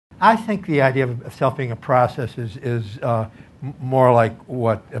I think the idea of self being a process is more like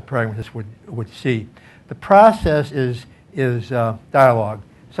what a pragmatist would see. The process is dialogue.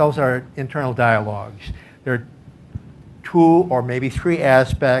 Selves are internal dialogues. There are two or maybe three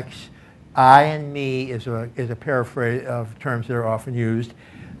aspects. I and me is a paraphrase of terms that are often used.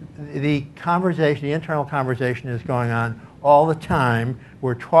 The conversation, the internal conversation is going on all the time.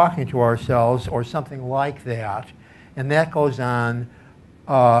 We're talking to ourselves or something like that. And that goes on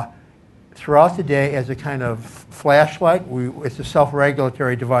throughout the day as a kind of flashlight. It's a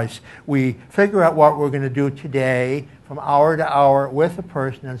self-regulatory device. We figure out what we're going to do today from hour to hour with a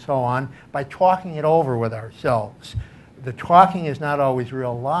person and so on by talking it over with ourselves. The talking is not always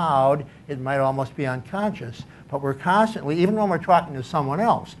real loud. It might almost be unconscious. But we're constantly, even when we're talking to someone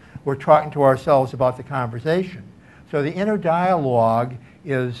else, we're talking to ourselves about the conversation. So the inner dialogue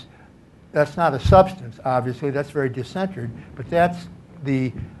that's not a substance, obviously. That's very decentered. But that's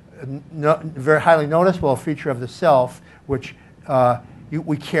the very highly noticeable feature of the self, which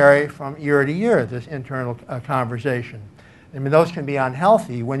we carry from year to year, this internal conversation. I mean, those can be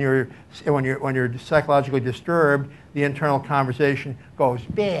unhealthy. When you're psychologically disturbed, the internal conversation goes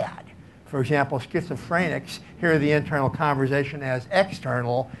bad. For example, schizophrenics hear the internal conversation as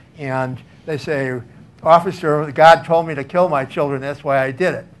external, and they say, "Officer, God told me to kill my children, that's why I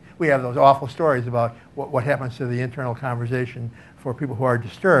did it." We have those awful stories about what happens to the internal conversation for people who are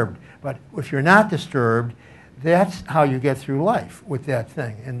disturbed. But if you're not disturbed, that's how you get through life with that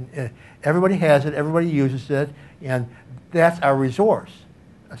thing. And everybody has it, everybody uses it, and that's our resource.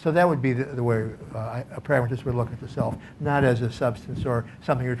 So that would be the way a pragmatist would look at the self, not as a substance or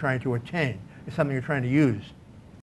something you're trying to attain. It's something you're trying to use.